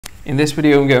In this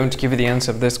video, I'm going to give you the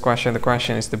answer of this question. The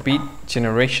question is, the Beat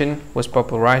Generation was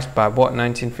popularized by what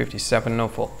 1957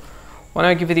 novel? When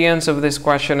I give you the answer of this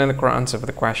question, and the correct answer for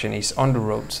the question is On the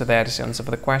Road. So that is the answer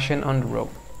for the question, On the Road.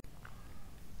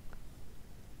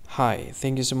 Hi,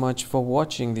 thank you so much for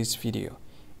watching this video.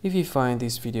 If you find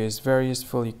this video is very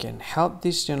useful, you can help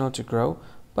this channel to grow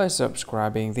by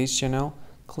subscribing this channel.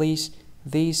 Click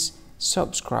this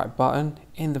subscribe button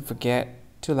and don't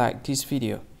forget to like this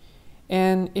video.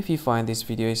 And if you find this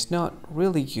video is not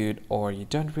really good, or you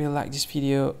don't really like this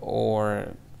video,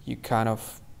 or you kind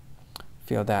of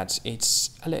feel that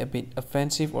it's a little bit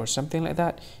offensive or something like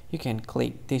that, you can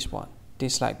click this one,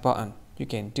 dislike button. You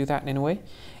can do that anyway.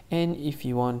 And if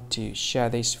you want to share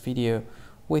this video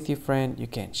with your friend, you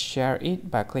can share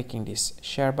it by clicking this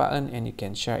share button, and you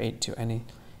can share it to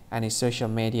any social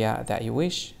media that you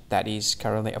wish that is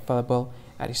currently available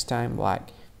at this time, like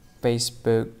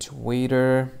Facebook,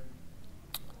 Twitter,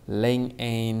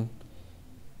 LinkedIn,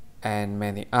 and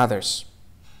many others,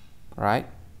 right?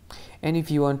 And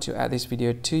if you want to add this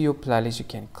video to your playlist, you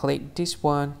can click this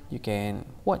one. You can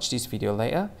watch this video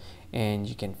later, and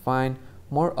you can find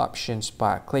more options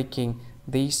by clicking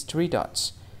these three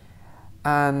dots.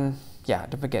 And yeah,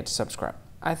 don't forget to subscribe.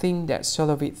 I think that's all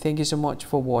of it. Thank you so much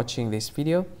for watching this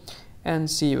video, and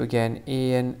see you again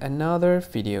in another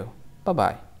video. Bye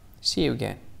bye. See you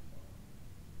again.